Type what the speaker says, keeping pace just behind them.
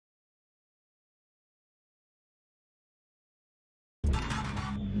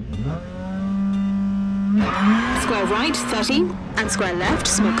Square right, 30. And square left,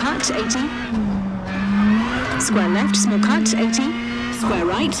 small cut, 80. Square left, small cut, 80. Square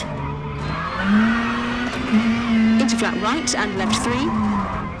right. Into flat right and left 3.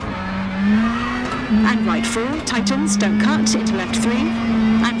 And right 4, tightens, don't cut, into left 3.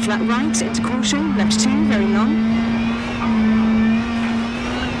 And flat right, into caution, left 2, very long.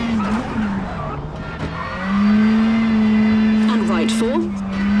 And right 4.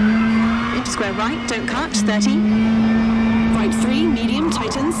 Into square right, don't cut, 30. Right 3, medium,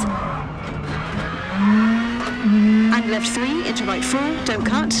 tightens. And left 3, into right 4, don't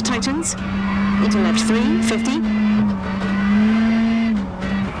cut, tightens. Into left 3, 50.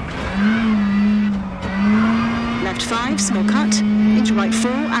 Left 5, small cut. Into right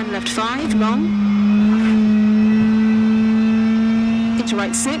 4 and left 5, long. Into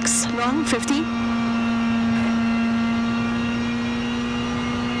right 6, long, 50.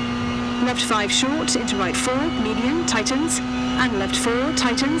 Left 5 short, into right 4, medium, tightens. And left 4,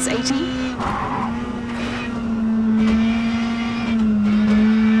 tightens, 80.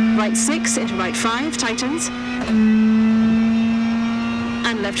 Right 6 into right 5, tightens.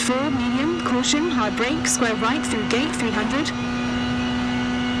 And left 4, medium, caution, hard brake, square right through gate, 300.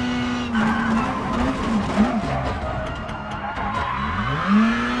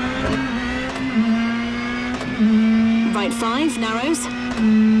 Right 5, narrows.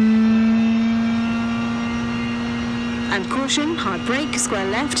 And caution, hard brake, square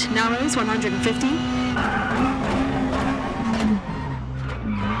left, narrows, 150.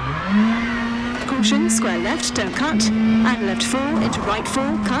 Caution, square left, don't cut, and left 4 into right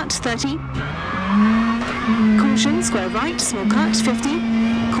 4, cut, 30. Caution, square right, small cut, 50.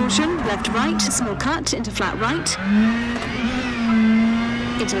 Caution, left right, small cut, into flat right.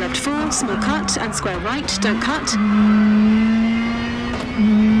 Into left 4, small cut, and square right, don't cut.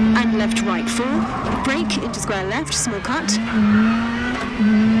 And left right 4, brake, into square left, small cut.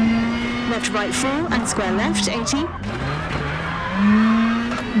 Left right 4, and square left, 80.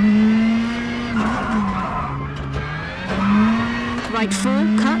 Right 4,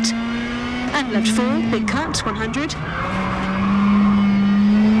 cut, and left 4, big cut, 100.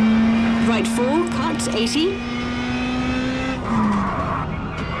 Right 4, cut, 80.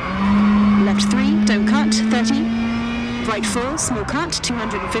 Left 3, don't cut, 30. Right 4, small cut,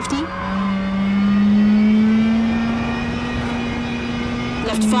 250.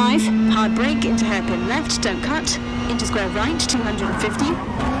 Left 5. Hard brake, into hairpin left, don't cut, into square right, 250.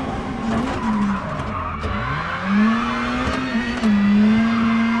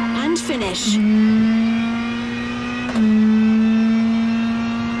 And finish.